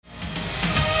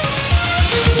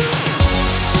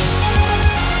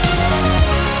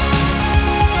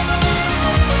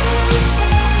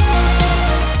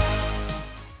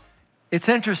It's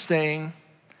interesting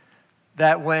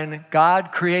that when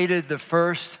God created the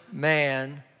first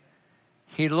man,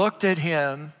 he looked at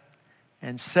him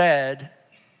and said,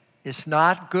 "It's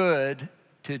not good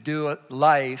to do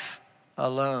life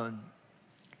alone."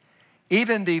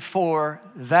 Even before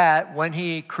that, when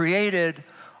he created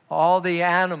all the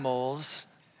animals,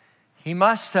 he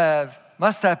must have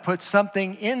put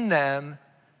something in them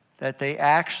that they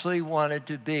actually wanted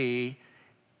to be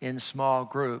in small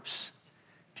groups.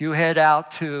 If you head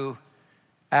out to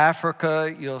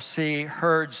Africa, you'll see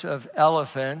herds of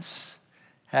elephants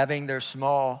having their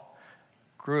small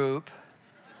group,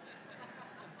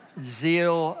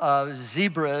 zeal of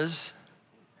zebras,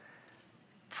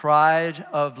 pride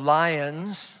of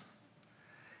lions,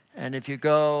 and if you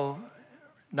go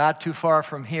not too far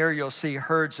from here, you'll see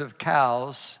herds of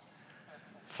cows,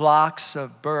 flocks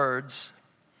of birds.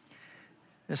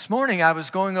 This morning I was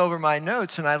going over my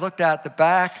notes and I looked out the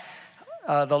back,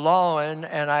 the lawn,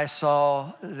 and I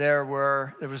saw there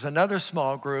was another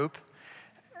small group,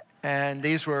 and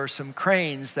these were some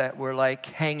cranes that were like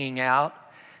hanging out,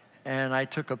 and I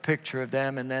took a picture of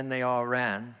them, and then they all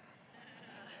ran.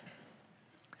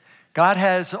 God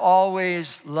has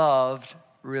always loved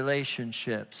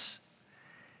relationships.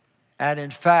 And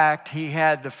in fact, he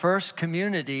had the first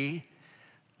community,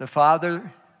 the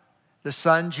Father, the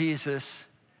Son, Jesus,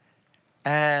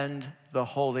 and the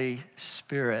Holy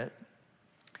Spirit.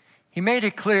 He made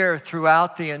it clear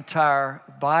throughout the entire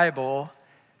Bible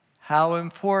how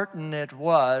important it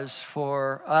was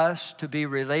for us to be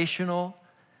relational,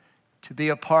 to be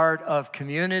a part of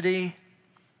community,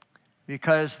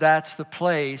 because that's the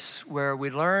place where we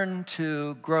learn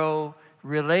to grow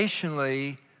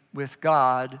relationally with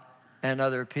God and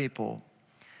other people.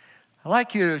 I'd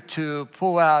like you to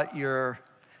pull out your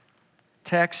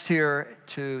text here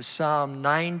to Psalm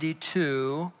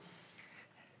 92,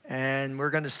 and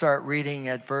we're going to start reading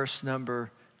at verse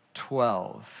number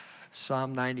 12.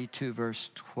 Psalm 92, verse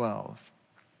 12.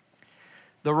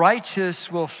 The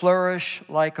righteous will flourish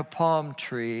like a palm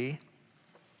tree.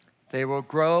 They will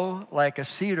grow like a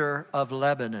cedar of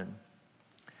Lebanon.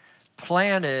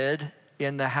 Planted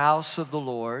in the house of the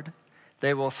Lord,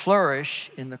 they will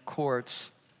flourish in the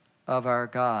courts of our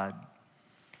God.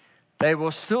 They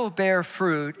will still bear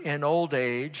fruit in old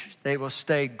age. They will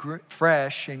stay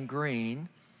fresh and green,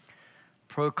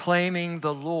 proclaiming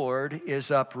the Lord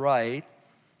is upright.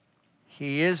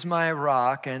 He is my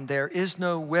rock, and there is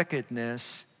no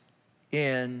wickedness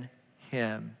in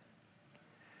him.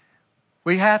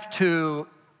 We have to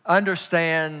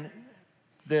understand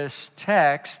this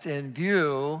text in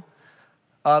view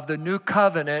of the new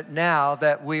covenant now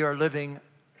that we are living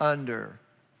under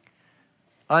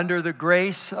the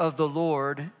grace of the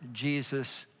Lord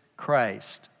Jesus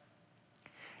Christ.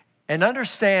 And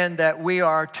understand that we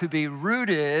are to be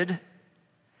rooted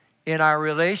in our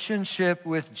relationship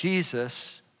with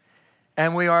Jesus,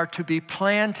 and we are to be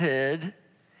planted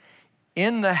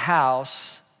in the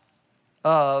house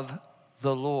of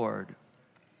the Lord.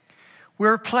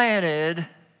 We're planted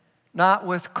not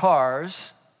with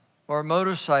cars or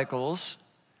motorcycles,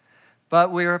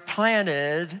 but we are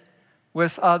planted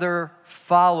with other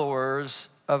followers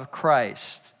of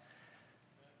Christ.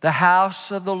 The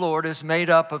house of the Lord is made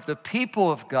up of the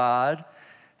people of God.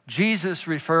 Jesus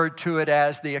referred to it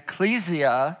as the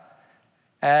ecclesia,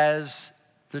 as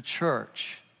the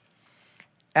church.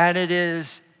 And it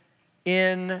is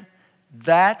in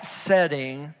that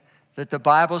setting that the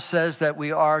Bible says that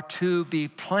we are to be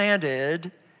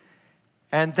planted,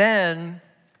 and then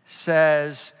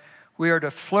says we are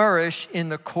to flourish in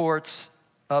the courts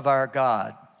of our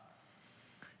God.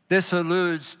 This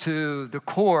alludes to the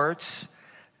courts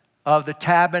of the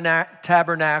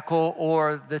tabernacle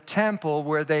or the temple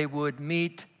where they would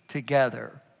meet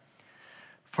together.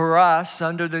 For us,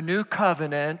 under the new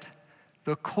covenant,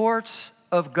 the courts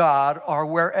of God are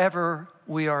wherever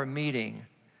we are meeting.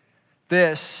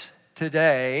 This,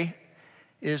 today,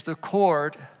 is the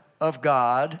court of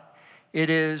God. It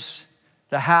is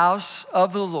the house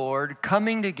of the Lord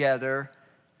coming together,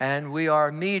 and we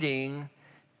are meeting,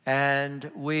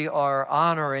 and we are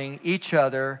honoring each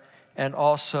other and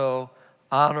also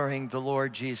honoring the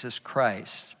Lord Jesus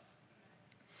Christ.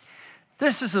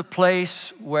 This is a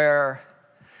place where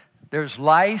there's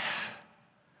life,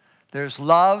 there's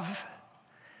love,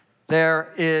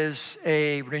 there is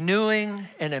a renewing,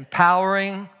 an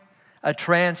empowering, a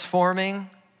transforming,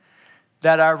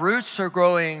 that our roots are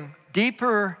growing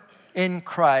deeper in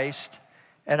Christ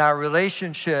and our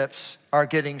relationships are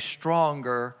getting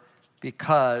stronger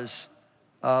because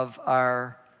of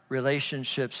our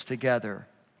relationships together.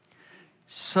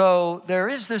 So there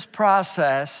is this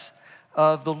process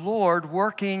of the Lord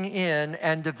working in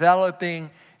and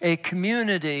developing a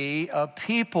community of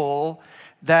people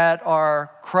that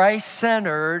are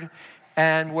Christ-centered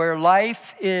and where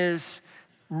life is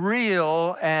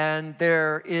real and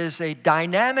there is a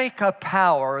dynamic of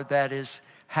power that is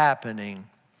happening.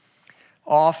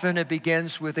 Often it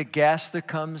begins with a guest that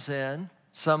comes in,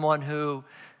 someone who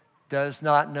does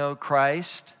not know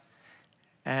Christ.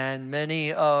 And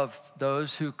many of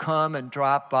those who come and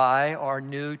drop by are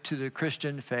new to the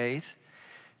Christian faith.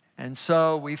 And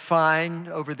so we find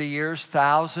over the years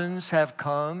thousands have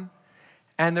come.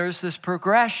 And there's this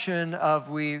progression of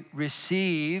we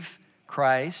receive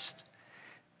Christ.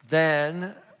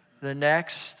 Then the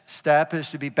next step is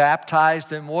to be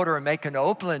baptized in water and make an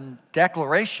open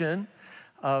declaration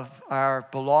of our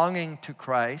belonging to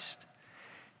Christ.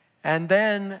 And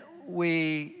then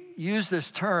we use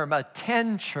this term,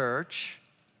 attend church.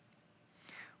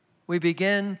 We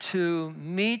begin to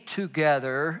meet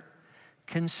together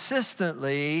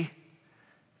consistently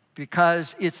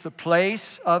because it's the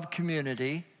place of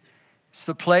community. It's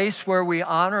the place where we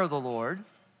honor the Lord.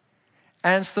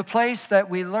 And it's the place that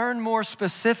we learn more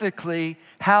specifically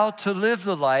how to live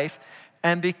the life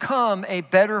and become a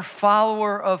better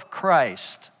follower of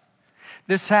Christ.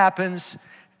 This happens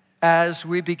as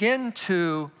we begin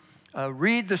to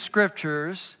read the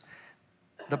scriptures,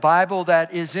 the Bible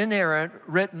that is inerrant,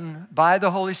 written by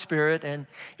the Holy Spirit. And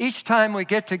each time we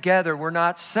get together, we're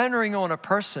not centering on a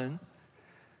person.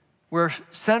 We're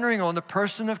centering on the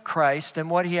person of Christ and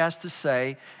what he has to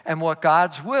say and what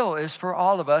God's will is for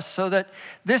all of us, so that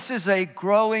this is a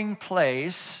growing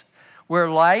place where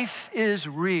life is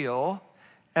real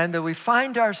and that we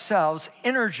find ourselves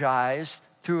energized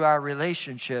through our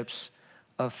relationships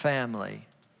of family.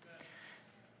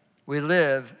 We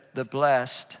live the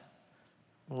blessed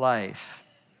life.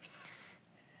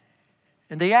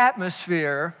 And the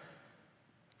atmosphere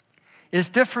is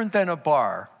different than a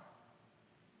bar.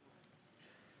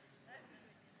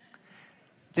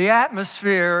 The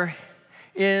atmosphere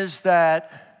is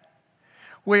that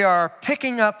we are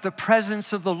picking up the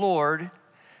presence of the Lord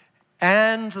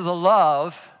and the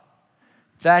love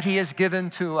that he has given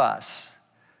to us.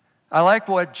 I like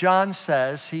what John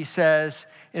says. He says,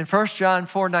 in 1 John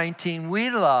 4:19, we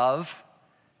love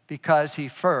because he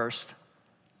first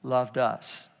loved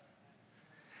us.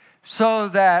 So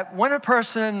that when a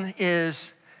person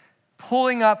is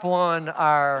pulling up on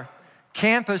our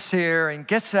campus here and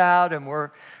gets out and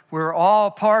we're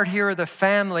all part here of the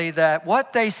family, that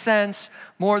what they sense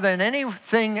more than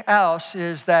anything else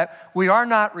is that we are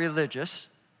not religious,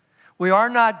 we are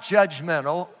not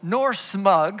judgmental, nor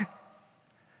smug,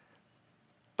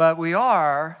 but we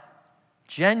are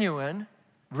genuine,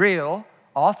 real,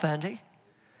 authentic,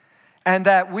 and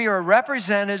that we are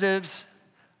representatives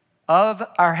of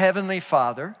our Heavenly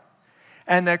Father,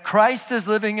 and that Christ is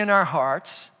living in our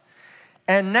hearts.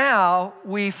 And now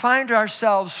we find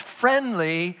ourselves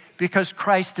friendly because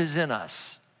Christ is in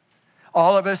us.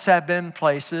 All of us have been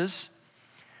places,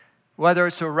 whether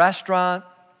it's a restaurant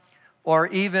or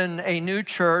even a new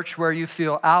church where you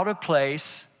feel out of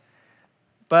place,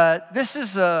 but this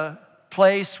is a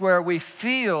place where we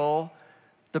feel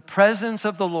the presence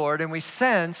of the Lord and we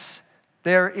sense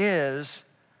there is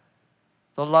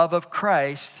the love of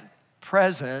Christ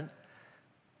present,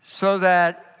 so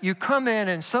that you come in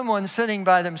and someone's sitting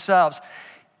by themselves,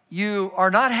 you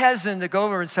are not hesitant to go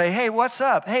over and say, hey, what's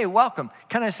up? Hey, welcome.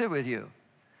 Can I sit with you?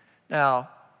 Now,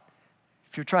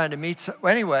 if you're trying to meet,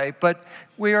 anyway, but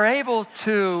we are able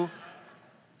to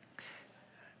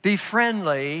be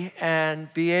friendly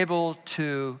and be able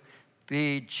to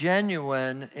be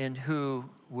genuine in who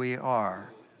we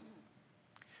are.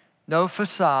 No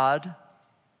facade,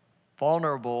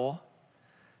 vulnerable,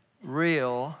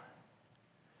 real,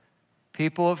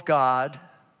 people of God,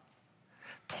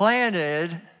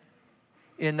 planted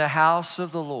in the house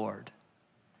of the Lord.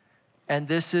 And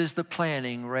this is the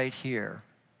planning right here.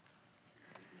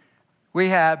 We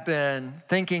have been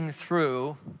thinking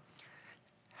through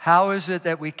how is it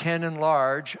that we can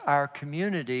enlarge our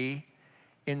community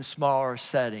in smaller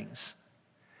settings.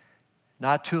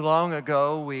 Not too long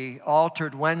ago, we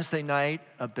altered Wednesday night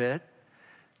a bit.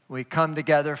 We come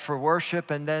together for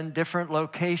worship and then different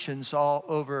locations all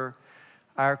over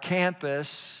our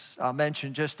campus. I'll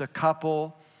mention just a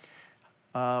couple.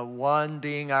 One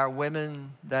being our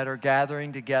women that are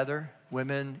gathering together,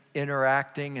 women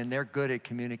interacting, and they're good at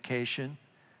communication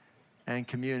and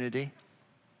community.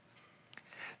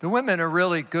 The women are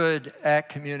really good at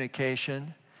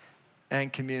communication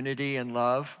and community and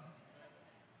love.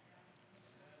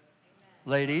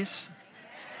 Ladies,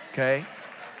 okay?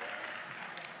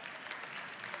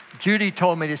 Judy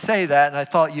told me to say that, and I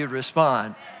thought you'd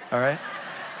respond, all right?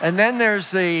 And then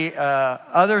there's the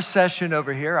other session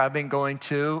over here I've been going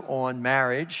to on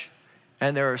marriage,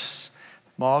 and there are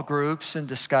small groups and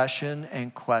discussion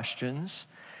and questions,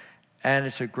 and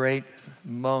it's a great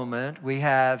moment. We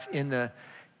have in the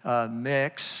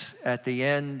mix at the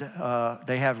end,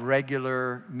 they have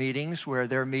regular meetings where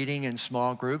they're meeting in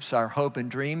small groups. Our hope and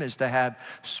dream is to have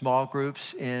small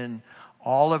groups in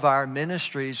all of our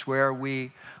ministries where we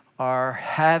are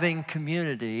having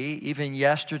community. Even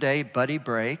yesterday, Buddy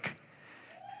Break,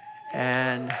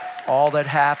 and all that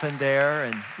happened there,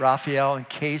 and Raphael and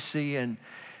Casey, and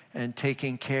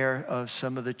taking care of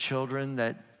some of the children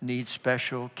that need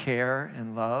special care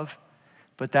and love.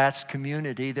 But that's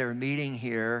community. They're meeting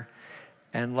here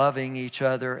and loving each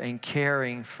other and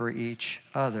caring for each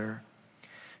other,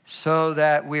 so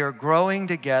that we are growing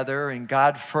together. And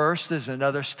God first is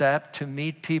another step to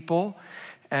meet people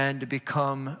and to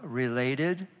become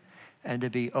related and to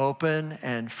be open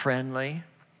and friendly.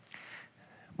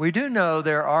 We do know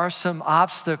there are some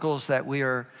obstacles that we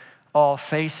are all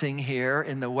facing here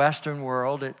in the Western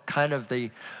world. It kind of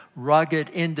the rugged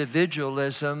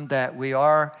individualism that we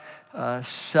are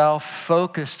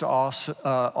self-focused also,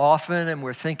 often, and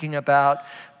we're thinking about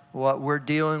what we're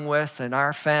dealing with in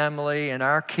our family and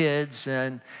our kids,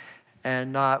 and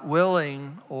not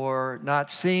willing or not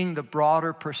seeing the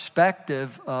broader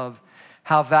perspective of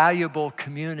how valuable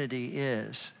community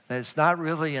is. That it's not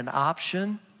really an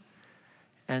option,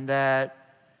 and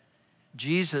that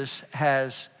Jesus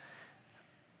has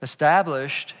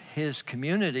established his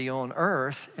community on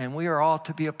earth, and we are all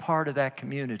to be a part of that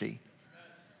community.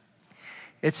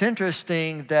 It's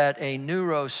interesting that a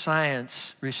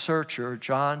neuroscience researcher,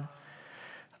 John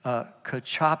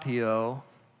Cacciapio,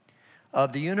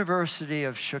 of the University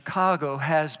of Chicago,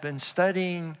 has been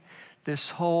studying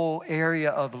this whole area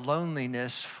of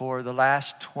loneliness for the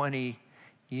last 20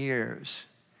 years,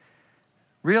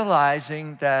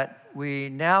 realizing that we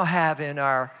now have in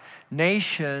our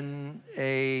nation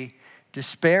a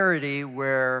disparity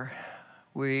where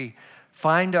we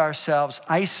find ourselves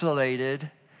isolated,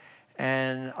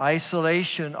 and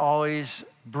isolation always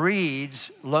breeds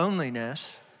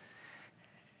loneliness.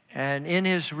 And in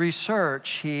his research,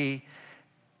 he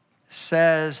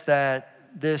says that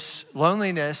this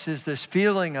loneliness is this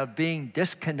feeling of being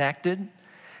disconnected,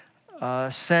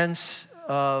 a sense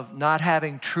of not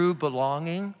having true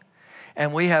belonging.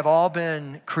 And we have all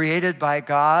been created by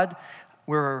God.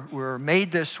 We're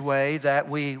made this way that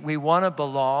we want to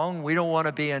belong. We don't want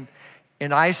to be in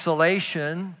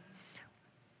isolation.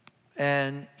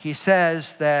 And he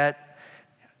says that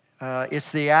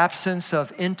it's the absence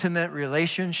of intimate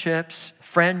relationships,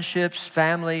 friendships,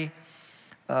 family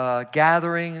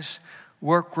gatherings,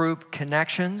 work group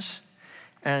connections,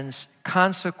 and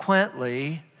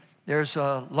consequently, there's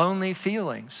lonely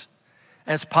feelings.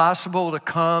 And it's possible to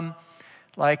come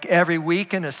like every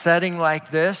week in a setting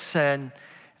like this, and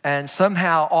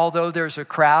somehow, although there's a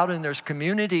crowd and there's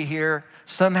community here,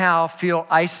 somehow feel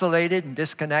isolated and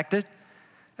disconnected.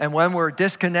 And when we're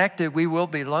disconnected, we will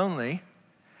be lonely.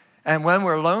 And when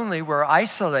we're lonely, we're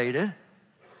isolated.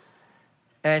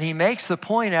 And he makes the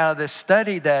point out of this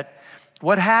study that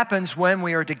what happens when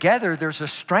we are together, there's a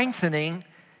strengthening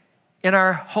in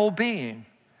our whole being.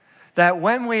 That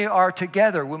when we are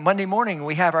together, Monday morning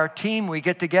we have our team, we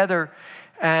get together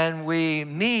and we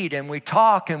meet and we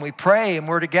talk and we pray and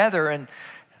we're together. And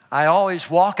I always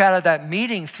walk out of that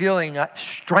meeting feeling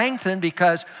strengthened,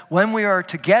 because when we are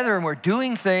together and we're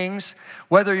doing things,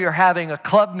 whether you're having a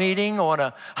club meeting on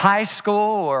a high school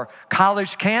or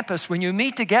college campus, when you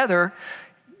meet together,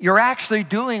 you're actually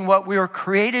doing what we were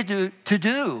created to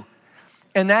do.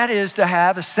 And that is to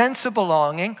have a sense of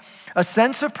belonging, a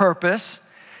sense of purpose.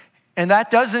 And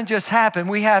that doesn't just happen.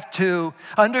 We have to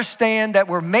understand that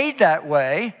we're made that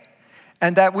way,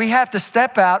 and that we have to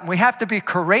step out and we have to be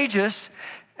courageous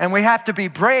and we have to be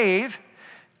brave,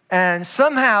 and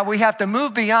somehow we have to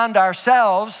move beyond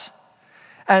ourselves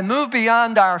and move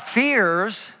beyond our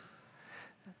fears.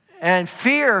 And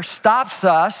fear stops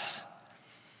us,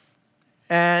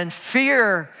 and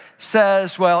fear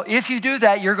says, well, if you do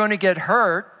that, you're going to get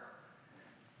hurt.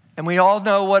 And we all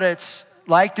know what it's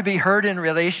like to be hurt in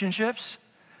relationships,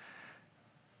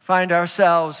 find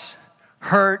ourselves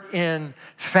hurt in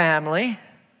family,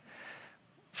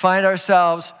 find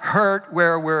ourselves hurt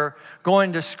where we're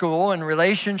going to school, in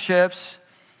relationships,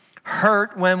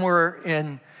 hurt when we're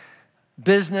in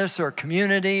business or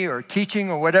community or teaching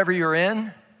or whatever you're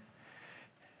in.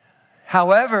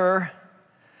 However,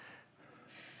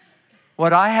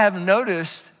 what I have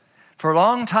noticed for a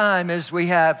long time is we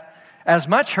have as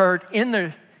much hurt in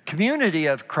the community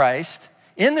of Christ,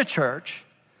 in the church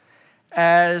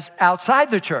as outside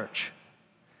the church.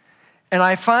 And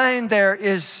I find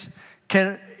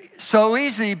can so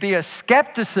easily be a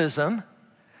skepticism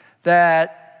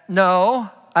that, no,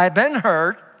 I've been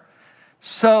hurt,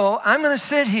 so I'm going to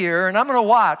sit here and I'm going to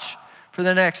watch for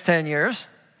the next 10 years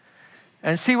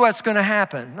and see what's going to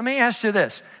happen. Let me ask you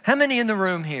this. How many in the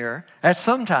room here, at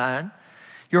some time,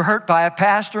 you're hurt by a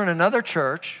pastor in another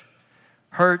church,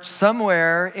 hurt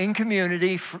somewhere in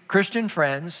community, Christian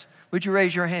friends? Would you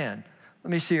raise your hand?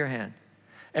 Let me see your hand.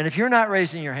 And if you're not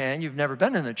raising your hand, you've never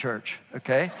been in the church,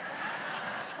 okay?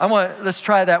 Let's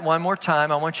try that one more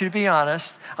time. I want you to be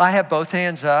honest. I have both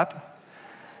hands up.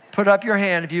 Put up your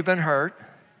hand if you've been hurt.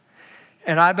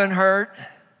 And I've been hurt.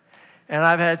 And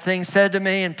I've had things said to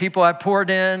me, and people I poured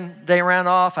in, they ran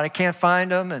off, and I can't find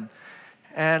them.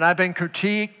 And I've been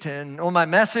critiqued and on my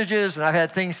messages, and I've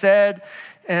had things said.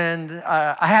 And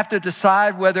I have to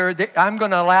decide whether I'm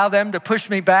going to allow them to push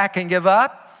me back and give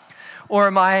up, or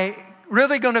am I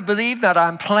really going to believe that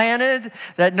I'm planted,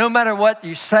 that no matter what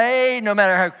you say, no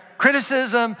matter how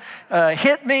criticism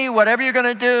hit me, whatever you're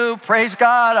going to do, praise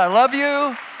God, I love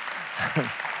you.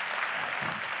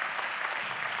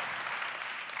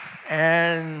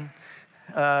 And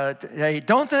hey,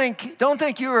 don't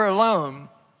think you're alone,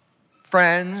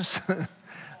 friends.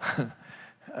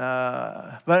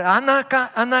 But I'm not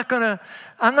going to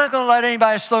let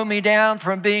anybody slow me down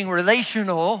from being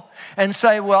relational and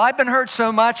say, well, I've been hurt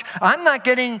so much, I'm not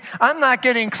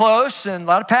getting close. And a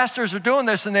lot of pastors are doing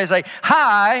this, and they say,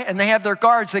 hi, and they have their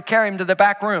guards that carry them to the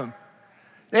back room.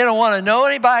 They don't want to know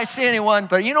anybody, see anyone,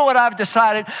 but you know what I've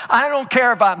decided? I don't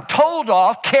care if I'm told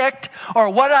off, kicked, or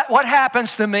what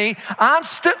happens to me. I'm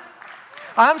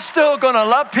still going to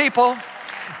love people.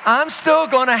 I'm still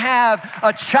going to have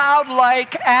a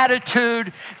childlike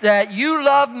attitude that you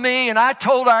love me. And I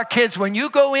told our kids, when you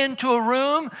go into a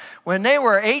room, when they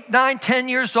were 8, 9, 10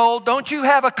 years old, don't you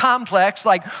have a complex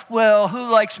like, well, who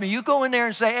likes me? You go in there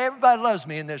and say, everybody loves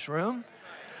me in this room.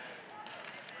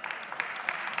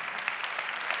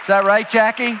 Is that right,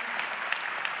 Jackie?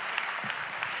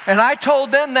 And I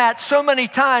told them that so many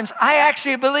times, I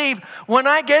actually believe when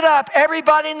I get up,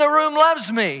 everybody in the room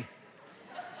loves me.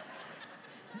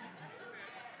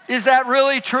 Is that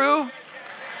really true?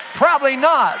 Probably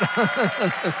not.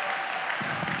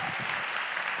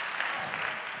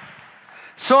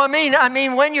 So I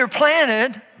mean, when you're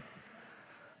planted,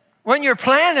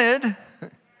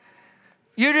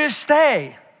 you just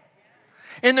stay.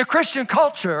 In the Christian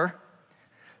culture,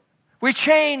 we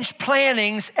change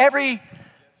plantings every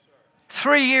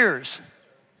 3 years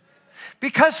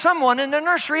because someone in the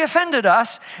nursery offended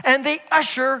us and the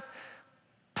usher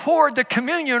poured the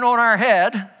communion on our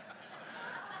head,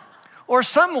 or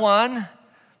someone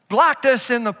blocked us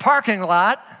in the parking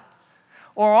lot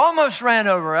or almost ran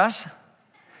over us,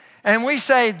 and we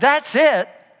say, that's it,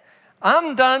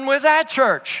 I'm done with that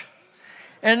church.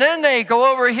 And then they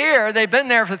go over here, they've been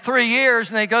there for 3 years,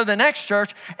 and they go to the next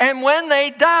church, and when they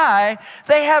die,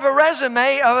 they have a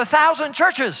resume of 1,000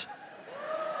 churches.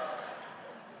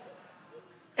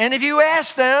 And if you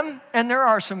ask them, and there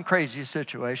are some crazy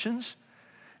situations,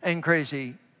 and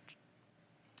crazy,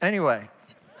 anyway.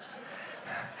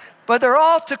 But there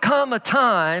ought to come a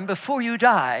time before you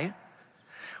die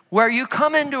where you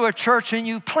come into a church and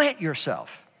you plant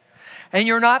yourself. And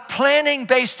you're not planning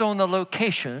based on the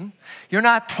location. You're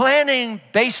not planning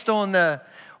based on the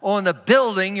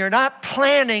building. You're not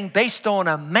planning based on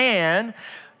a man.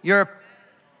 You're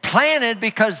planted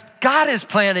because God has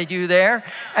planted you there,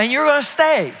 and you're going to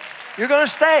stay. You're going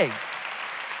to stay.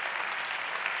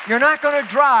 You're not going to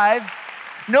drive.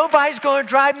 Nobody's going to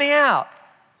drive me out.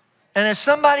 And if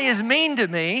somebody is mean to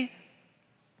me,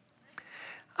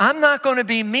 I'm not going to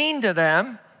be mean to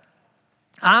them.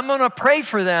 I'm going to pray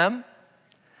for them.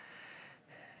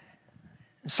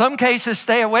 In some cases,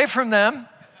 stay away from them.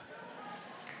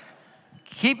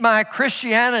 Keep my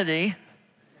Christianity.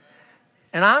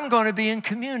 And I'm going to be in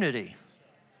community.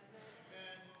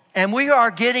 And we are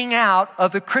getting out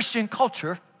of the Christian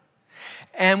culture.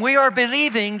 And we are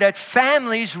believing that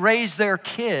families raise their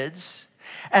kids.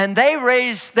 And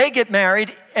they get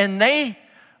married and they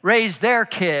raise their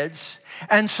kids.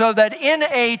 And so that in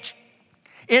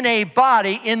a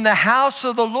body, in the house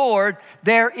of the Lord,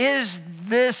 there is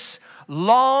this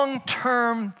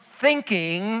long-term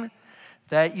thinking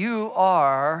that you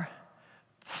are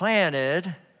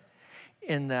planted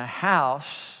in the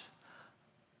house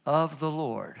of the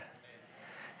Lord.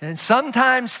 And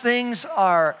sometimes things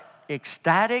are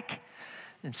ecstatic,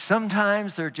 and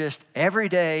sometimes they're just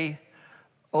everyday,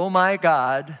 oh my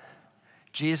God,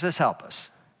 Jesus help us.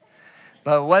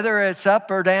 But whether it's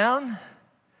up or down,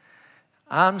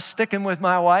 I'm sticking with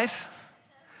my wife,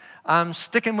 I'm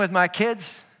sticking with my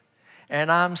kids, and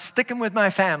I'm sticking with my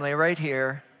family right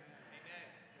here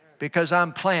because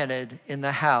I'm planted in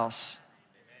the house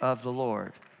of the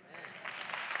Lord.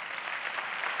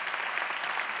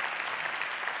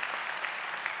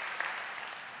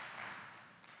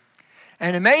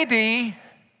 And it may be,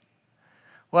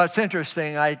 well, it's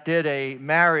interesting. I did a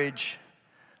marriage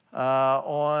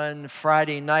on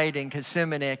Friday night in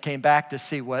Kissimmee. I came back to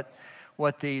see what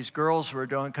these girls were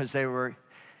doing because they were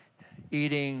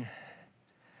eating.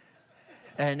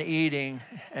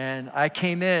 And I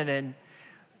came in, and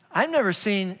I've never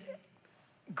seen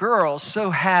girls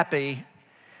so happy.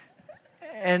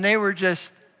 And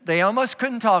they almost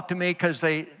couldn't talk to me because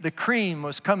the cream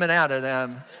was coming out of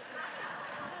them.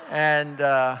 And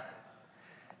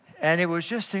it was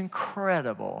just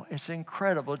incredible. It's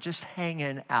incredible just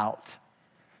hanging out.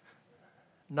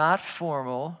 Not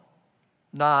formal,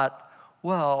 not,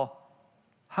 well,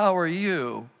 how are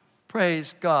you?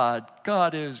 Praise God.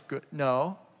 God is good.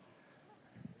 No.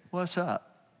 What's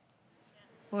up?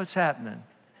 What's happening?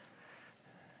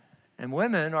 And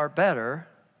women are better.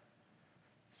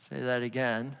 Say that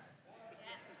again.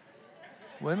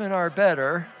 Women are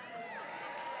better.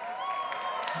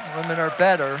 Women are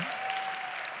better.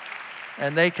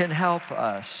 And they can help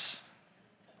us.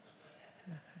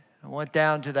 I went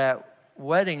down to that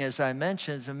wedding, as I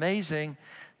mentioned. It's amazing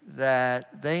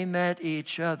that they met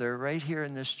each other right here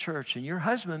in this church. And your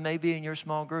husband may be in your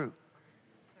small group,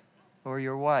 or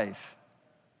your wife.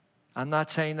 I'm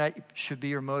not saying that should be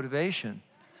your motivation,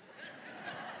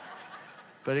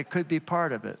 but it could be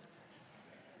part of it.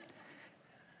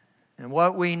 And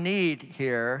what we need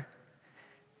here,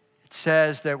 it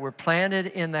says that we're planted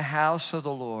in the house of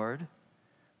the Lord.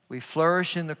 We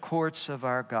flourish in the courts of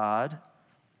our God.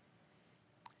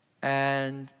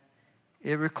 And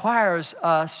it requires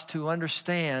us to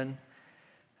understand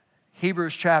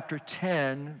Hebrews chapter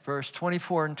 10, verse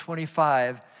 24 and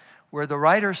 25, where the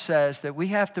writer says that we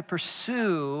have to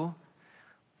pursue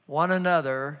one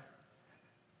another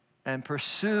and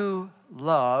pursue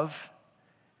love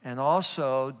and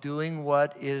also doing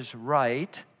what is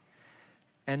right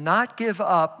and not give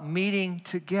up meeting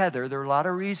together. There are a lot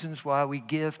of reasons why we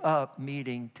give up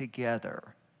meeting together.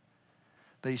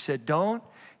 But he said, don't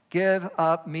give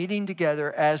up meeting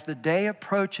together as the day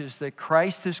approaches that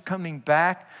Christ is coming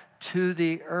back to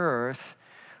the earth.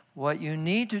 What you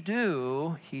need to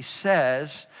do, he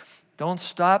says, don't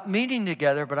stop meeting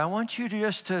together, but I want you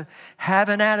to have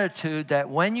an attitude that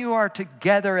when you are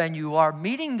together and you are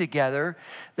meeting together,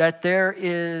 that there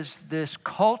is this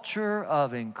culture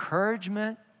of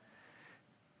encouragement.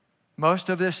 Most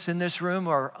of us in this room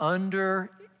are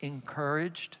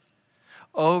under-encouraged,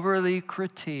 overly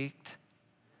critiqued,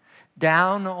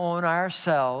 down on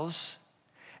ourselves,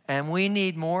 and we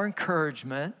need more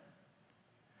encouragement.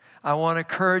 I want to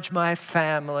encourage my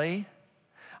family.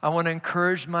 I want to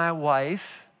encourage my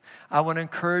wife. I want to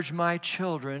encourage my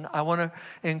children. I want to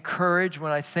encourage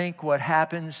when I think what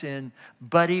happens in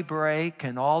Buddy Break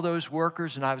and all those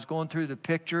workers, and I was going through the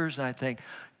pictures, and I think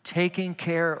taking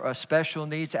care of special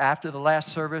needs. After the last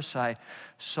service, I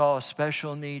saw a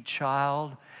special need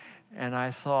child, and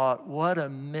I thought, what a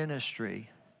ministry.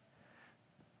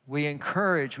 We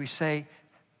encourage, we say,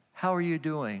 how are you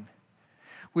doing?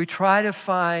 We try to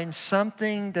find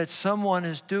something that someone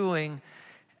is doing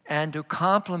and to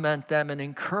compliment them and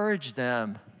encourage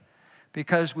them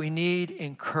because we need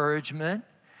encouragement,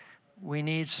 we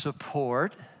need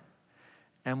support,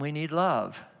 and we need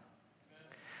love.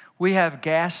 We have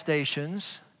gas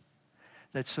stations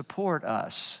that support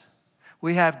us.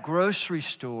 We have grocery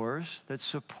stores that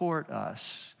support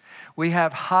us. We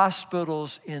have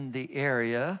hospitals in the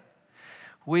area.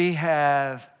 We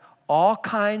have all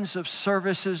kinds of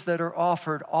services that are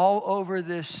offered all over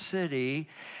this city,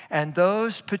 and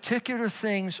those particular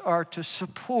things are to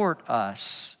support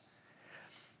us.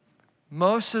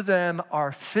 Most of them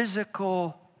are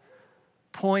physical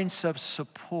points of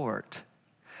support.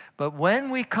 But when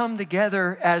we come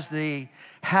together as the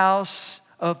house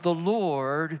of the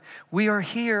Lord, we are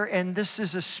here, and this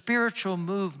is a spiritual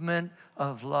movement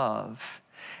of love.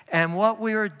 And what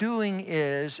we are doing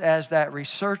is, as that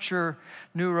researcher,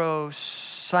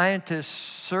 neuroscientist,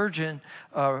 surgeon,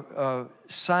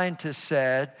 scientist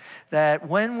said, that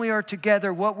when we are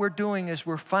together, what we're doing is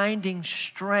we're finding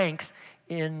strength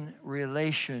in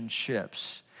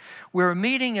relationships. We're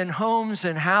meeting in homes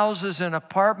and houses and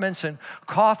apartments and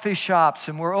coffee shops,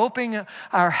 and we're opening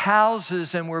our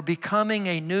houses, and we're becoming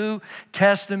a New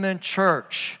Testament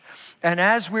church. And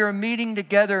as we're meeting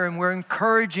together and we're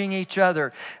encouraging each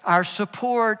other, our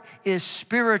support is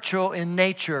spiritual in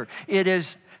nature. It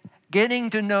is getting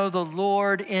to know the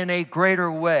Lord in a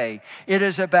greater way. It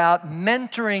is about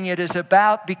mentoring. It is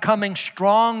about becoming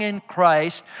strong in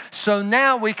Christ. So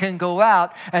now we can go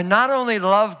out and not only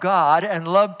love God and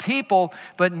love people,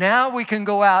 but now we can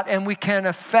go out and we can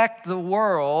affect the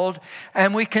world,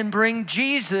 and we can bring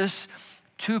Jesus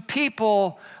to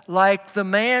people like the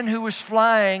man who was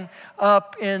flying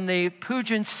up in the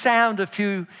Puget Sound a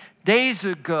few days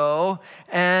ago,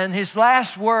 and his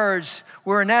last words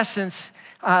were in essence,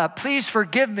 please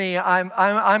forgive me,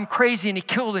 I'm crazy, and he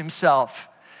killed himself.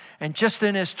 And just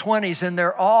in his 20s, and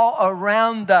they're all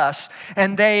around us,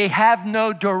 and they have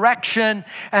no direction,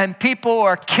 and people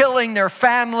are killing their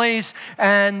families,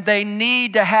 and they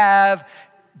need to have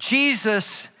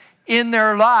Jesus in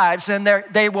their lives, and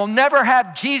they will never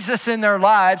have Jesus in their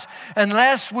lives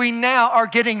unless we now are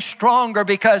getting stronger.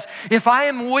 Because if I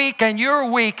am weak and you're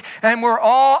weak and we're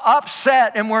all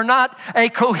upset and we're not a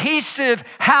cohesive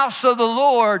house of the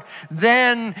Lord,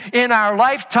 then in our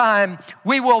lifetime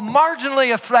we will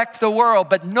marginally affect the world.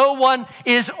 But no one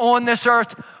is on this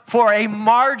earth for a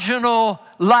marginal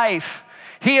life.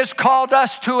 He has called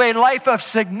us to a life of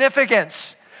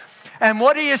significance. And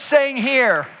what he is saying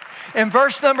here in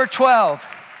verse number 12,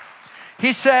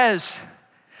 he says,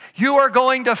 you are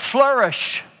going to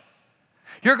flourish.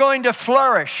 You're going to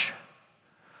flourish.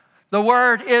 The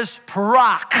word is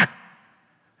parak.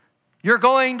 You're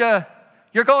going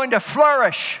to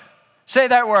flourish. Say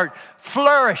that word,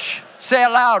 flourish. Say it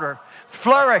louder.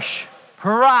 Flourish.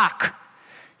 Parak.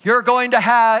 You're going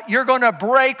to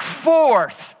break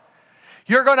forth.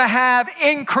 You're going to have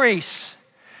increase.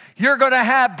 You're going to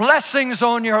have blessings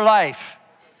on your life.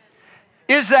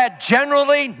 Is that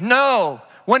generally? No.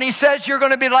 When he says you're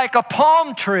going to be like a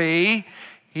palm tree,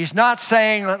 he's not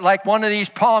saying like one of these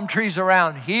palm trees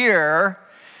around here.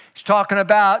 He's talking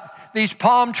about these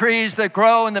palm trees that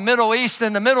grow in the Middle East,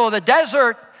 in the middle of the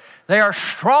desert. They are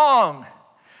strong.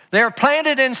 They are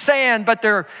planted in sand, but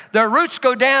their roots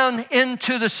go down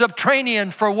into the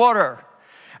subterranean for water.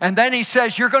 And then he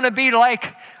says you're going to be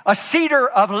like a cedar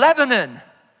of Lebanon.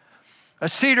 A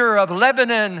cedar of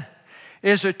Lebanon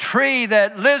is a tree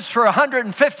that lives for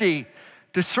 150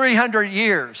 to 300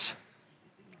 years.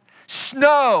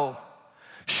 Snow,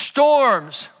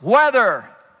 storms, weather.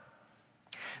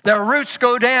 Their roots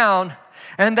go down,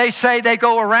 and they say they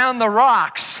go around the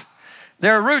rocks.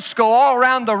 Their roots go all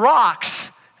around the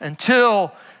rocks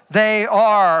until they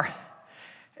are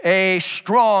a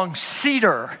strong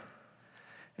cedar.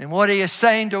 And what he is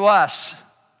saying to us,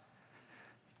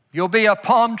 you'll be a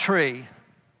palm tree.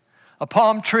 A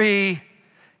palm tree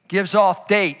gives off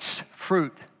dates,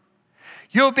 fruit.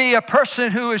 You'll be a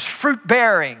person who is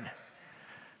fruit-bearing.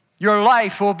 Your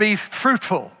life will be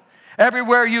fruitful.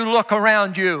 Everywhere you look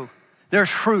around you, there's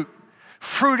fruit.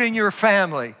 Fruit in your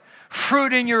family.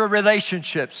 Fruit in your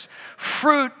relationships.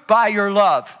 Fruit by your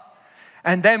love.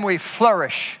 And then we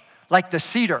flourish like the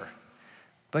cedar.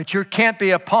 But you can't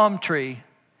be a palm tree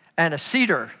and a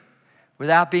cedar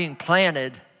without being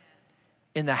planted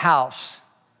in the house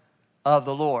of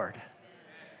the Lord.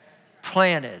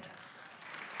 Planted,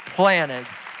 planted,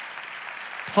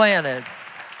 planted,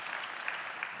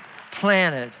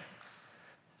 planted,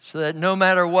 so that no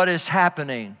matter what is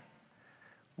happening,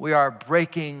 we are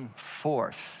breaking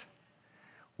forth.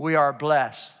 We are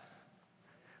blessed.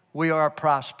 We are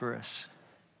prosperous.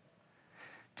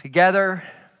 Together,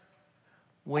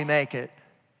 we make it.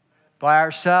 By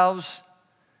ourselves,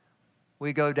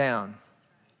 we go down.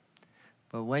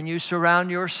 But when you surround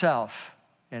yourself,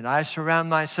 and I surround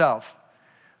myself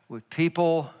with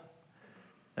people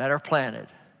that are planted,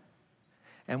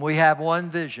 and we have one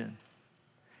vision,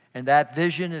 and that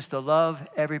vision is to love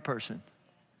every person.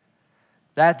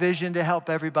 That vision to help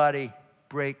everybody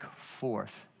break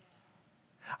forth.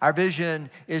 Our vision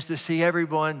is to see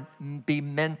everyone be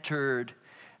mentored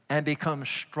and become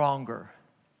stronger.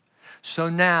 So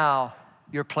now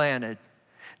you're planted.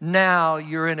 Now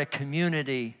you're in a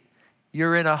community.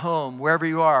 You're in a home, wherever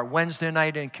you are, Wednesday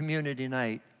night and community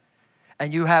night,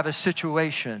 and you have a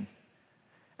situation,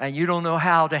 and you don't know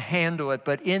how to handle it,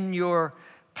 but in your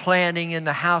planning in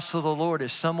the house of the Lord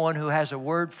is someone who has a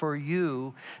word for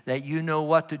you that you know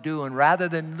what to do. And rather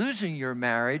than losing your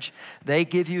marriage, they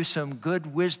give you some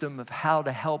good wisdom of how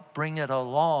to help bring it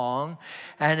along.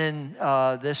 And in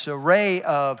this array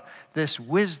of this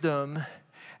wisdom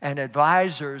and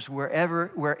advisors,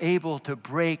 we're able to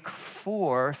break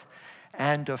forth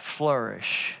and to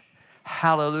flourish.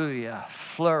 Hallelujah.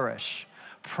 Flourish,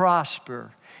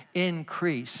 prosper,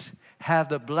 increase, have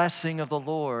the blessing of the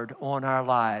Lord on our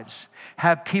lives.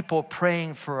 Have people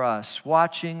praying for us,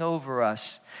 watching over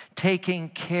us, taking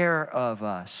care of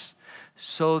us,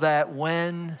 so that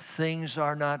when things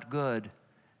are not good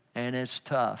and it's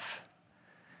tough,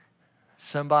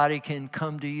 somebody can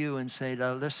come to you and say,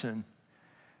 now listen,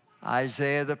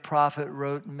 Isaiah the prophet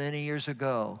wrote many years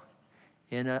ago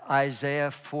in Isaiah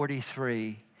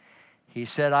 43, he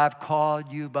said, I've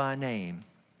called you by name.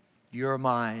 You're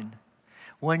mine.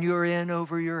 When you're in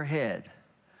over your head,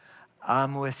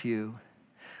 I'm with you.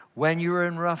 When you're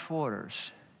in rough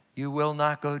waters, you will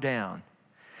not go down.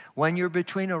 When you're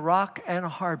between a rock and a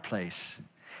hard place,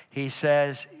 he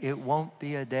says it won't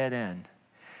be a dead end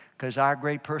because our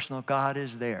great personal God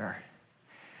is there.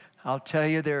 I'll tell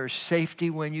you, there's safety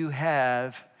when you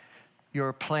have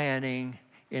your planning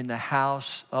in the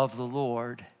house of the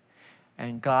Lord,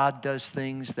 and God does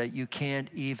things that you can't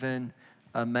even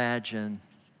imagine.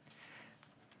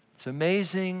 It's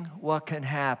amazing what can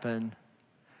happen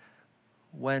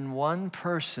when one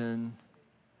person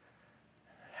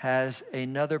has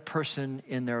another person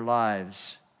in their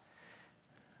lives.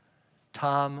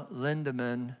 Tom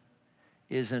Lindemann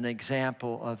is an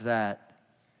example of that.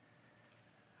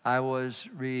 I was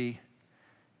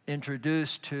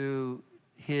reintroduced to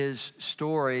his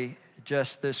story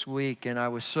just this week, and I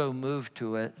was so moved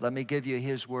to it. Let me give you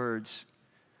his words,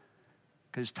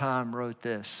 because Tom wrote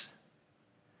this.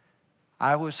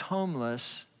 I was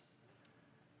homeless,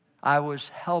 I was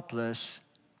helpless,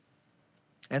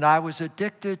 and I was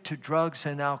addicted to drugs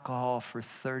and alcohol for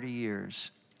 30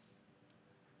 years.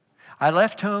 I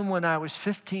left home when I was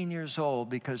 15 years old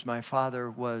because my father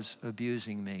was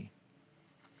abusing me.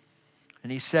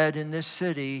 And he said in this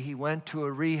city, he went to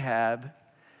a rehab,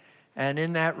 and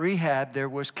in that rehab there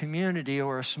was community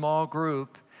or a small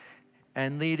group,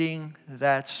 and leading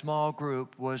that small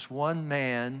group was one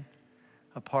man,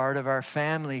 a part of our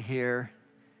family here,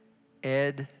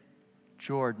 Ed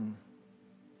Jordan.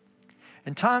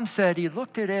 And Tom said he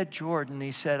looked at Ed Jordan,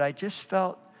 he said, I just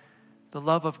felt the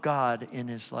love of God in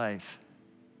his life.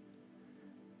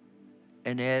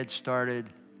 And Ed started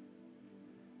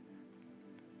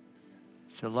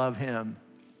to love him.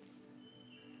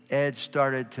 Ed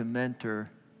started to mentor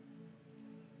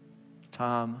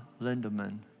Tom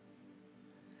Lindemann.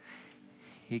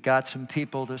 He got some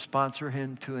people to sponsor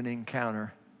him to an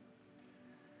encounter.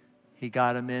 He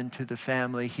got him into the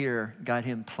family here, got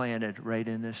him planted right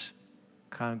in this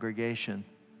congregation.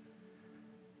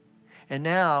 And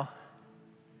now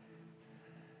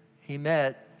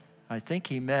I think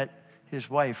he met his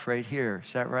wife right here.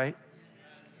 Is that right?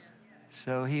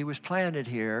 So he was planted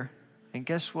here, and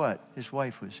guess what? His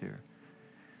wife was here.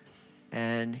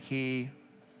 And he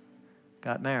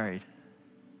got married.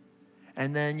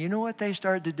 And then you know what they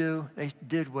started to do? They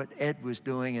did what Ed was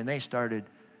doing, and they started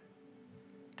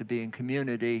to be in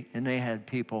community, and they had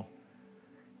people.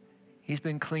 He's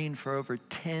been clean for over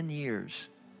 10 years.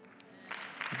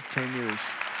 10 years.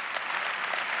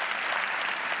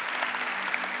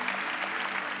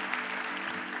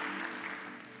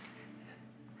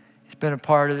 He's been a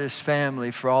part of this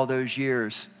family for all those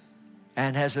years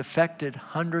and has affected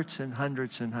hundreds and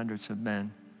hundreds and hundreds of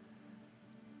men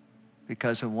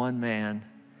because of one man.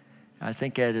 I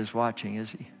think Ed is watching,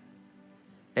 is he?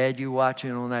 Ed, you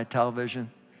watching on that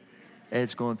television?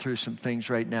 Ed's going through some things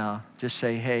right now. Just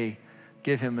say, hey,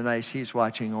 give him a nice, he's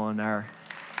watching on our...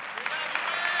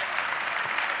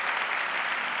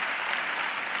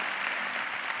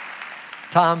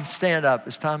 Tom, stand up.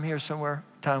 Is Tom here somewhere?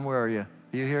 Tom, where are you?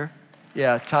 Are you here?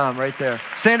 Yeah, Tom, right there.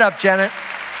 Stand up, Janet.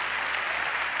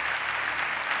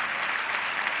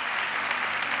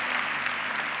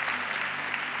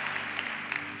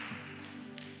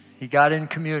 He got in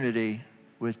community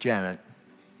with Janet.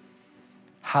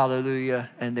 Hallelujah.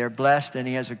 And they're blessed, and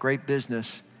he has a great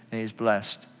business, and he's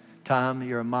blessed. Tom,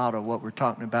 you're a model of what we're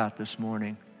talking about this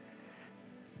morning.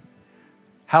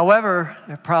 However,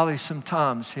 there are probably some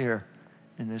Toms here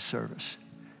in this service.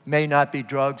 It may not be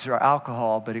drugs or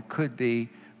alcohol, but it could be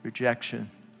rejection.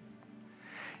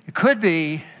 It could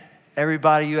be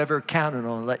everybody you ever counted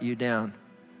on let you down.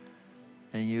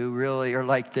 And you really are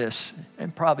like this,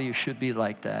 and probably you should be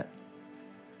like that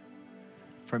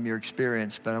from your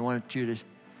experience. But I want you to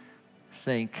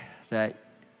think that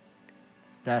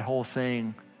that whole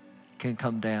thing can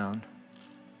come down.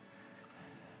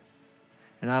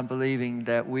 And I'm believing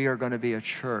that we are going to be a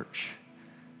church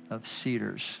of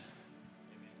cedars,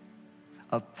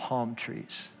 of palm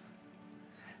trees.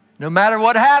 No matter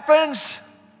what happens,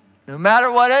 no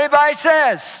matter what anybody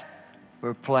says,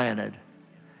 we're planted.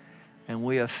 And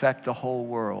we affect the whole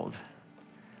world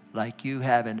like you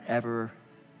haven't ever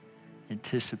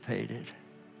anticipated.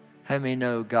 How many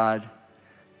know God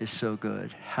is so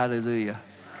good? Hallelujah.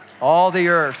 All the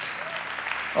earth,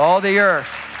 all the earth,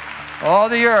 all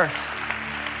the earth.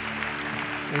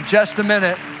 In just a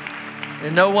minute,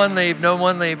 and no one leave, no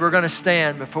one leave. We're going to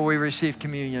stand before we receive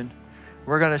communion.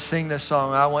 We're going to sing this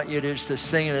song. I want you just to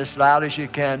sing it as loud as you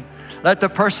can. Let the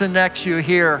person next to you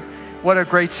hear what a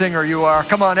great singer you are.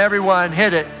 Come on, everyone,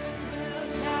 hit it.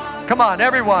 Come on,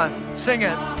 everyone, sing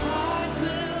it.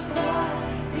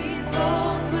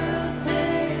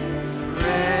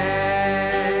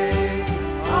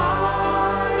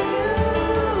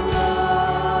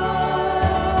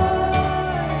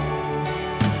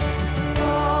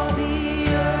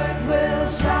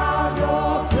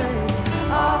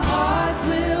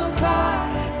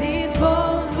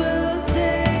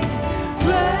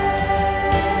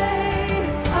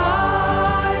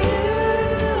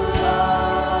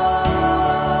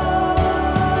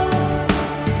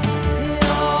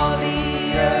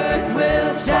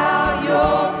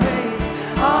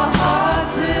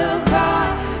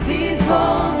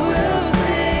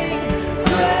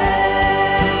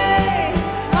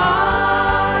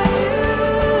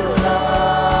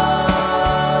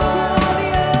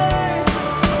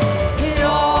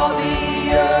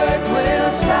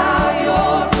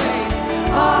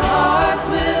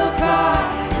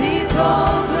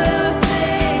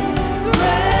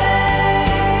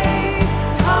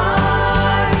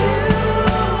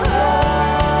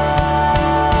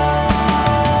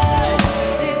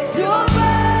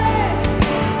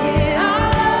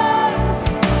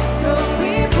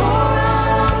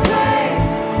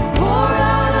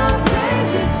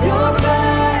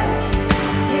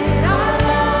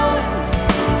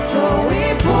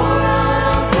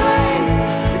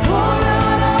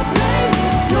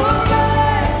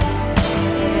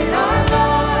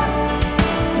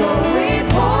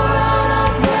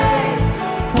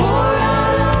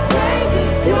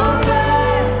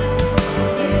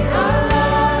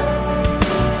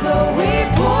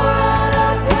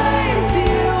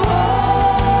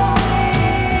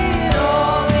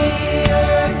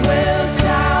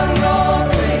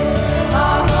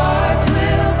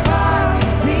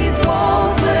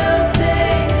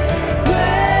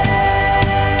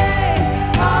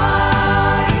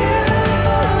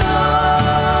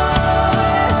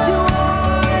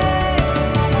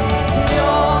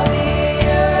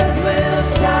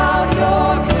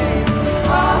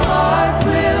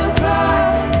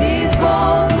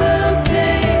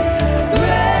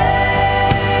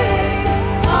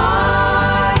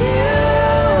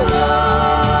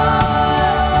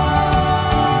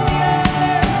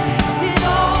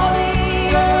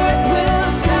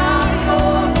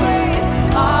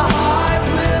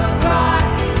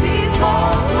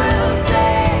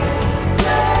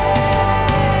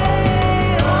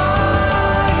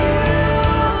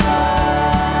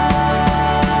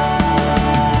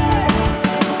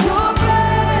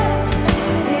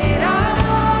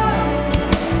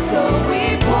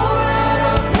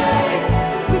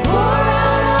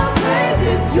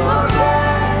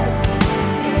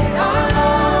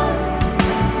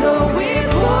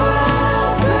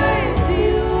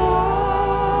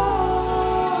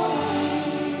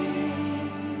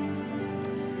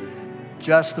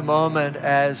 Just a moment,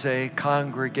 as a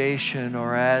congregation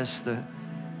or as the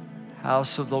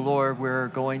house of the Lord, we're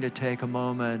going to take a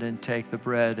moment and take the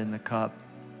bread and the cup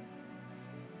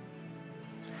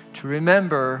to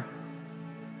remember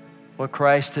what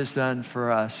Christ has done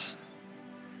for us.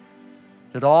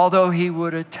 That although He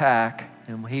would attack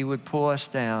and He would pull us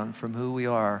down from who we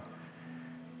are,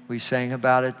 we sang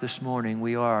about it this morning,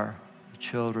 we are the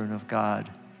children of God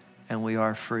and we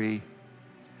are free.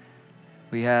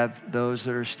 We have those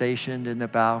that are stationed in the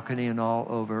balcony and all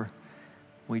over.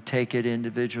 We take it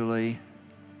individually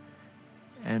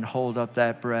and hold up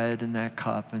that bread and that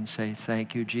cup and say,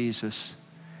 thank you, Jesus.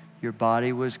 Your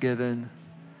body was given.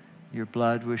 Your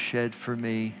blood was shed for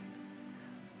me.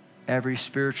 Every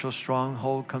spiritual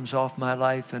stronghold comes off my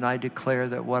life, and I declare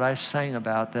that what I sang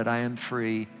about, that I am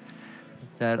free,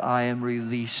 that I am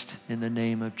released in the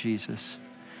name of Jesus.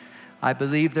 I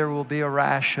believe there will be a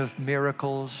rash of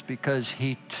miracles because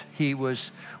he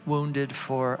was wounded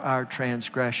for our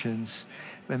transgressions,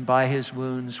 and by His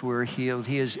wounds we're healed.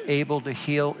 He is able to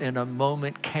heal in a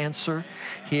moment cancer.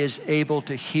 He is able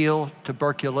to heal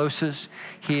tuberculosis.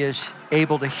 He is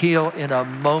able to heal in a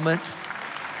moment.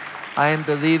 I am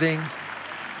believing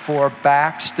for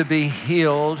backs to be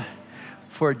healed,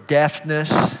 for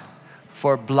deafness,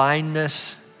 for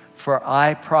blindness, for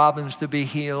eye problems to be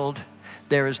healed.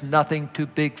 There is nothing too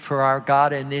big for our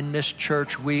God, and in this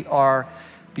church we are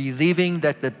believing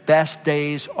that the best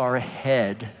days are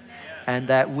ahead and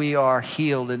that we are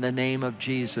healed in the name of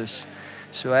Jesus.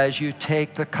 So as you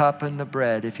take the cup and the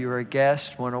bread, if you're a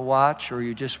guest, want to watch, or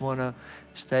you just want to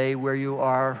stay where you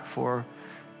are for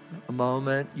a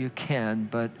moment, you can,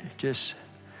 but just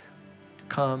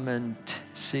come and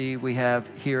see. We have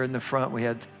here in the front,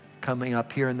 coming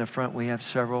up here in the front, we have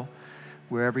several.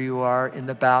 Wherever you are, in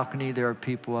the balcony, there are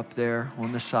people up there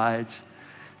on the sides.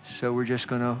 So we're just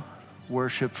going to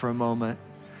worship for a moment.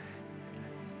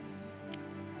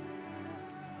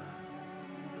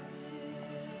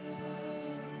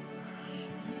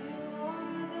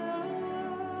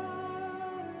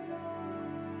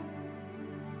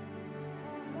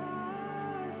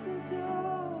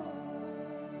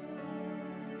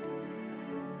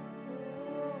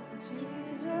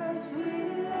 Jesus, we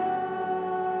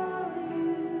love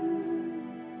you.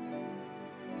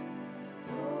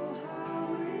 Oh, how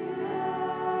we love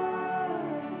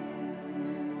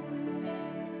you.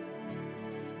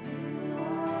 You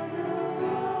are the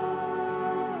one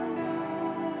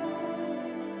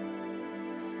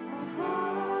our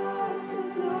hearts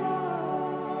adore.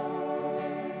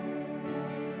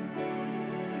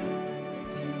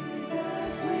 Jesus,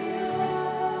 we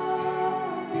love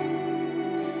you.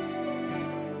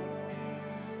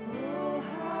 Oh,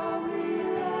 how we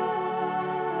love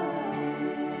you.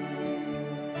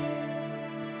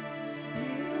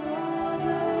 You are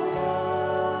the one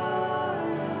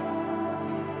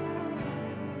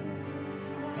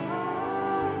our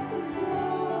hearts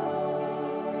adore.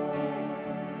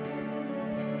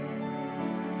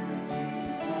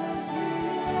 Jesus, we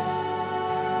love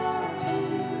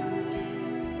you.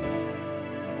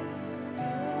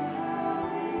 Oh, how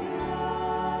we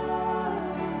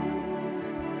love you.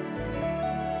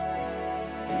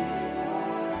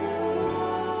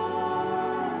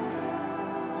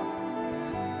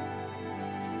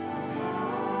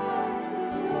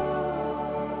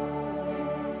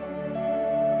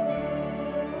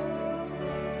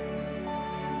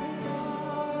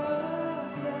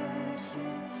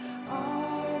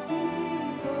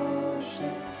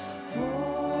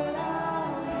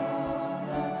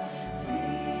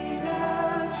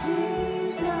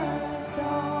 Jesus,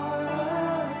 our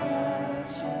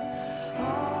affection,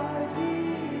 our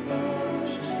devotion,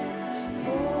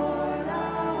 poured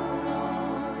out on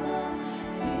the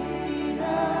feet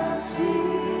of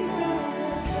Jesus.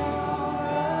 Our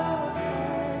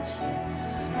affection,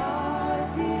 our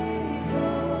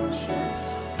devotion,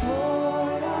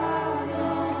 poured out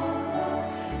on the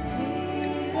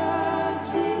feet of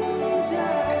Jesus.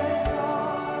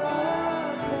 Our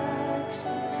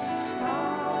affection,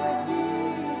 our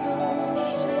devotion,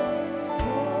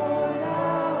 poured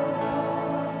out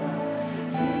on the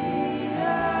feet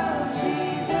of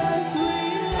Jesus. We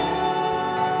love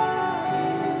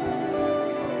you.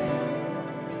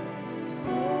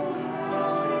 Oh,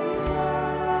 how we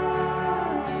love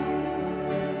you.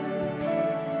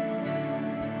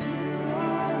 You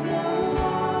are the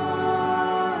one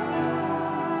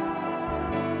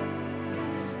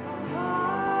our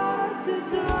hearts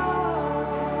adore.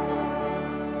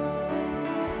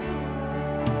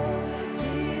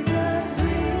 Jesus,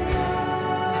 we love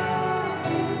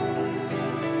you.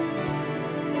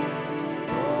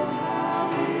 Oh, how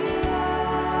we love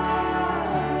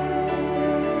you.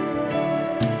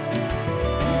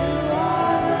 You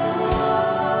are the one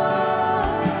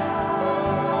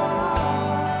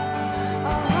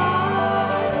our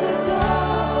hearts adore.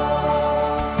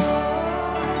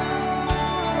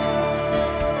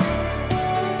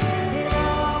 In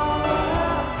our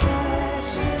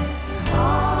affection,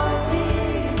 our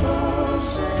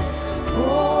devotion,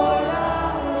 poured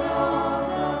out on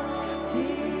the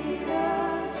feet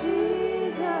of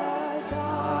Jesus.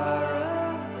 Our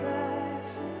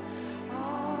affection,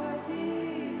 our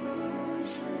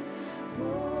devotion,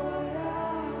 poured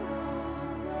out on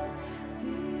the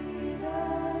feet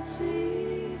of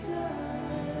Jesus.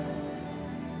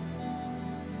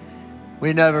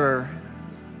 We never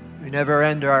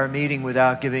end our meeting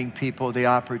without giving people the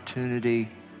opportunity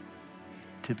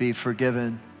to be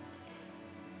forgiven.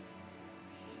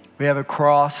 We have a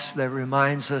cross that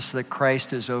reminds us that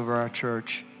Christ is over our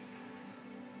church.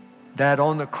 That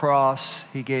on the cross,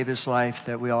 he gave his life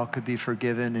that we all could be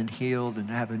forgiven and healed and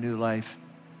have a new life.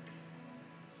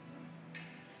 The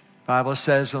Bible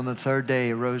says on the third day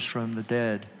he rose from the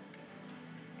dead,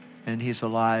 and he's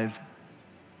alive.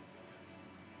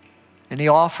 And he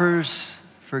offers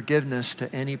forgiveness to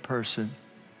any person.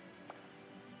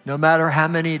 No matter how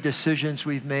many decisions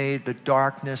we've made, the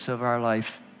darkness of our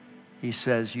life, he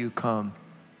says, you come.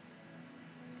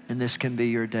 And this can be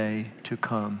your day to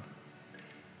come.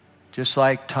 Just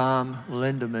like Tom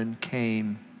Lindemann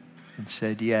came and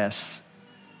said yes.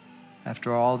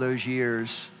 After all those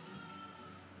years,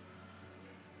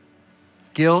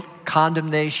 guilt,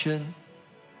 condemnation,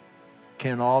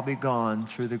 can all be gone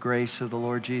through the grace of the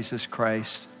Lord Jesus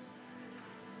Christ.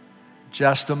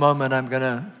 Just a moment, I'm going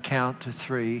to count to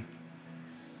 3.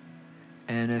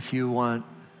 And if you want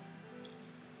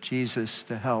Jesus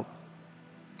to help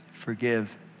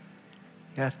forgive,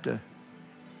 you have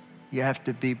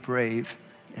to be brave.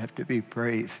 You have to be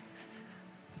brave.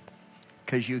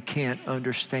 Because you can't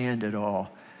understand it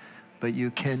all, but you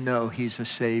can know He's a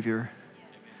Savior.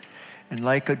 And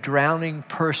like a drowning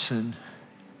person,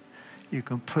 you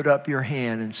can put up your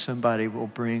hand and somebody will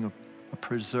bring a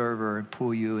preserver and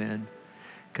pull you in.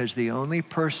 Because the only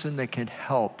person that can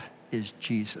help is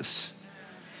Jesus.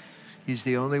 He's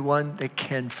the only one that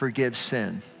can forgive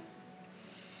sin.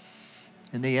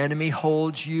 And the enemy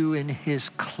holds you in his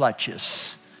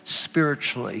clutches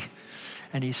spiritually.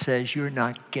 And he says, you're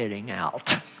not getting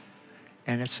out.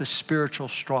 And it's a spiritual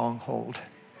stronghold.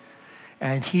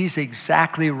 And he's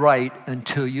exactly right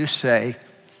until you say,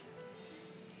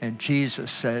 and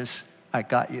Jesus says, I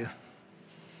got you.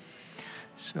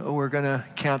 So we're going to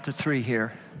count to 3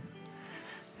 here.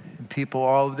 And people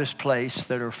all over this place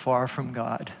that are far from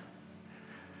God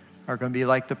are going to be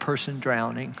like the person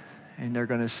drowning. And they're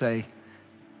going to say,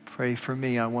 pray for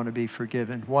me, I want to be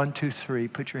forgiven. 1, 2, 3,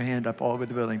 put your hand up all over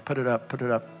the building. Put it up,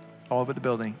 all over the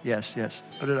building. Yes,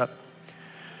 put it up.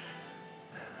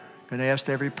 I'm going to ask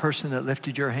every person that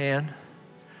lifted your hand,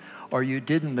 or you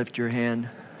didn't lift your hand,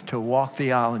 to walk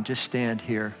the aisle and just stand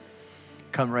here.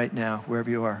 Come right now, wherever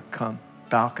you are. Come.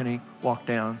 Balcony, walk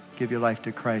down, give your life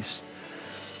to Christ.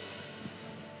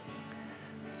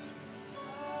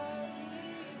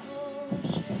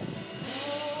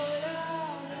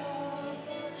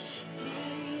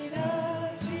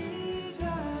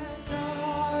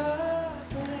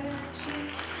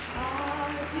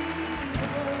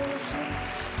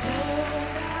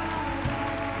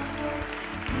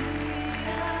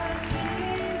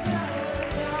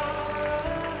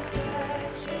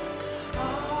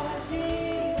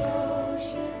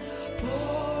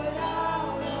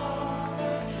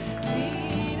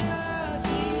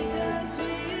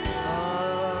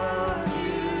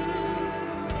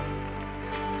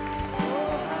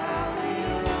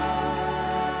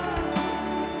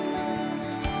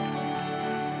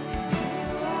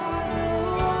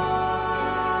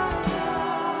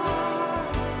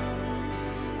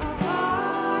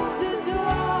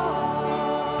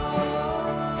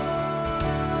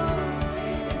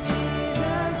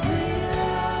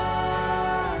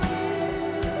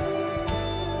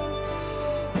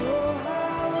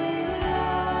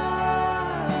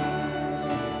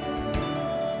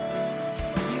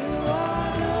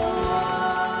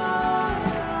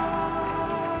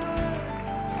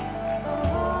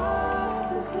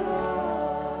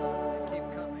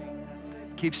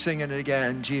 Keep singing it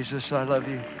again. Jesus, I love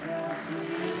you.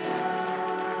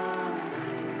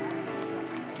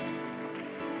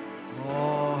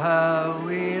 Oh, how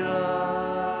we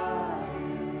love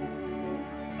you.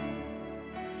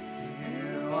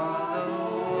 You are the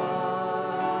one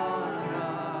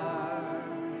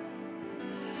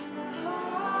our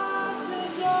hearts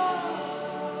adore.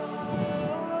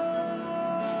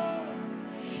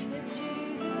 And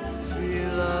Jesus, we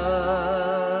love.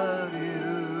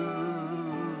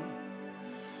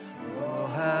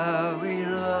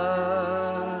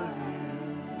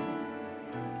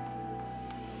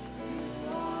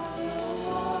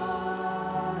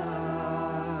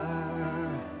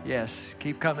 Yes,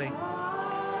 keep coming.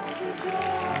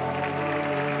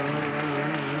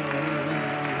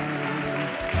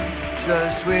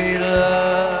 Jesus, we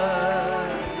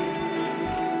love you.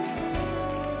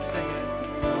 Sing it.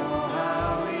 Oh,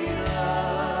 how we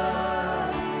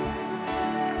love you.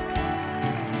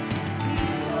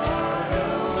 You are the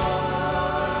one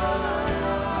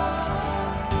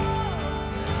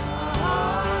our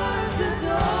hearts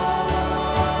adore.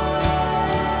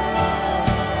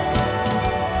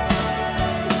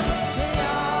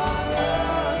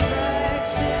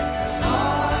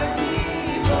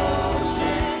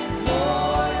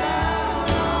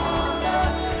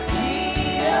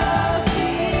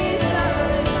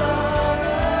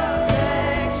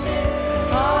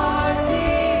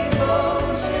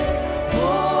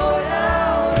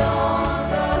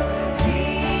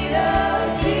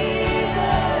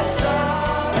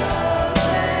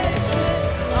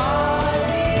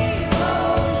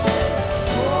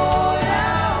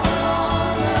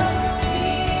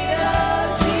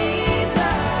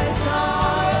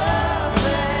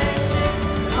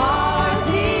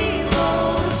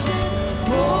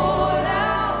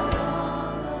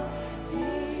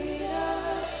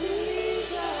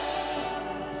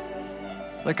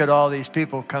 Look at all these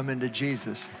people coming to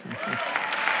Jesus.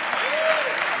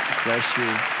 Bless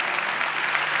you.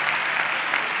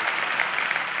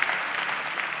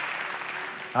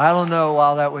 I don't know,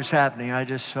 while that was happening, I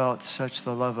just felt such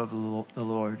the love of the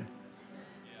Lord.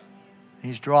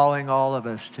 He's drawing all of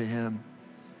us to him.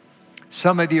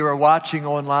 Some of you are watching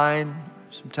online.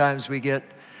 Sometimes we get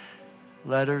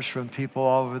letters from people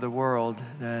all over the world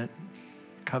that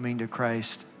coming to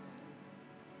Christ.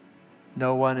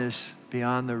 No one is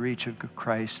beyond the reach of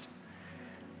Christ.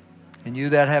 And you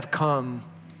that have come,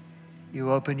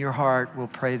 you open your heart, we'll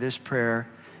pray this prayer.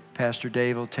 Pastor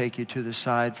Dave will take you to the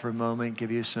side for a moment, give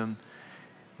you some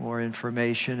more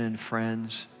information and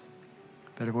friends.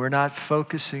 But we're not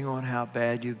focusing on how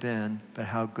bad you've been, but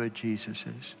how good Jesus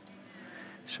is.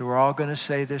 So we're all going to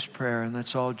say this prayer, and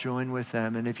let's all join with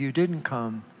them. And if you didn't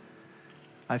come,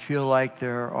 I feel like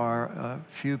there are a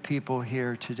few people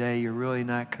here today, you're really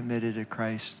not committed to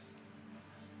Christ.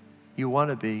 You want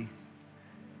to be.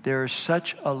 There is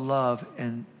such a love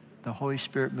and the Holy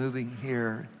Spirit moving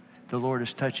here. The Lord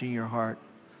is touching your heart.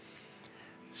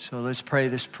 So let's pray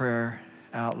this prayer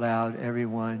out loud,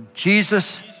 everyone.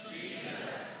 Jesus,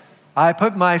 I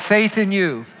put my faith in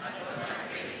you,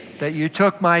 that you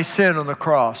took my sin on the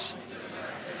cross.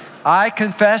 I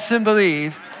confess and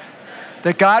believe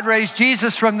that God raised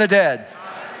Jesus from the dead,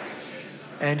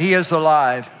 and he is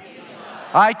alive.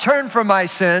 I turn from my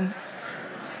sin.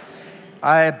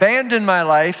 I abandon my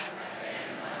life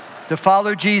to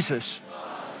follow Jesus.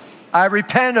 I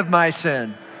repent of my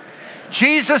sin.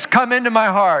 Jesus, come into my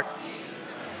heart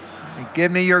and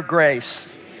give me your grace,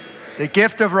 the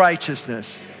gift of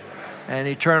righteousness and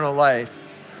eternal life.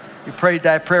 You prayed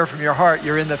that prayer from your heart.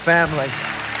 You're in the family.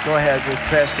 Go ahead with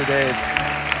Pastor Dave.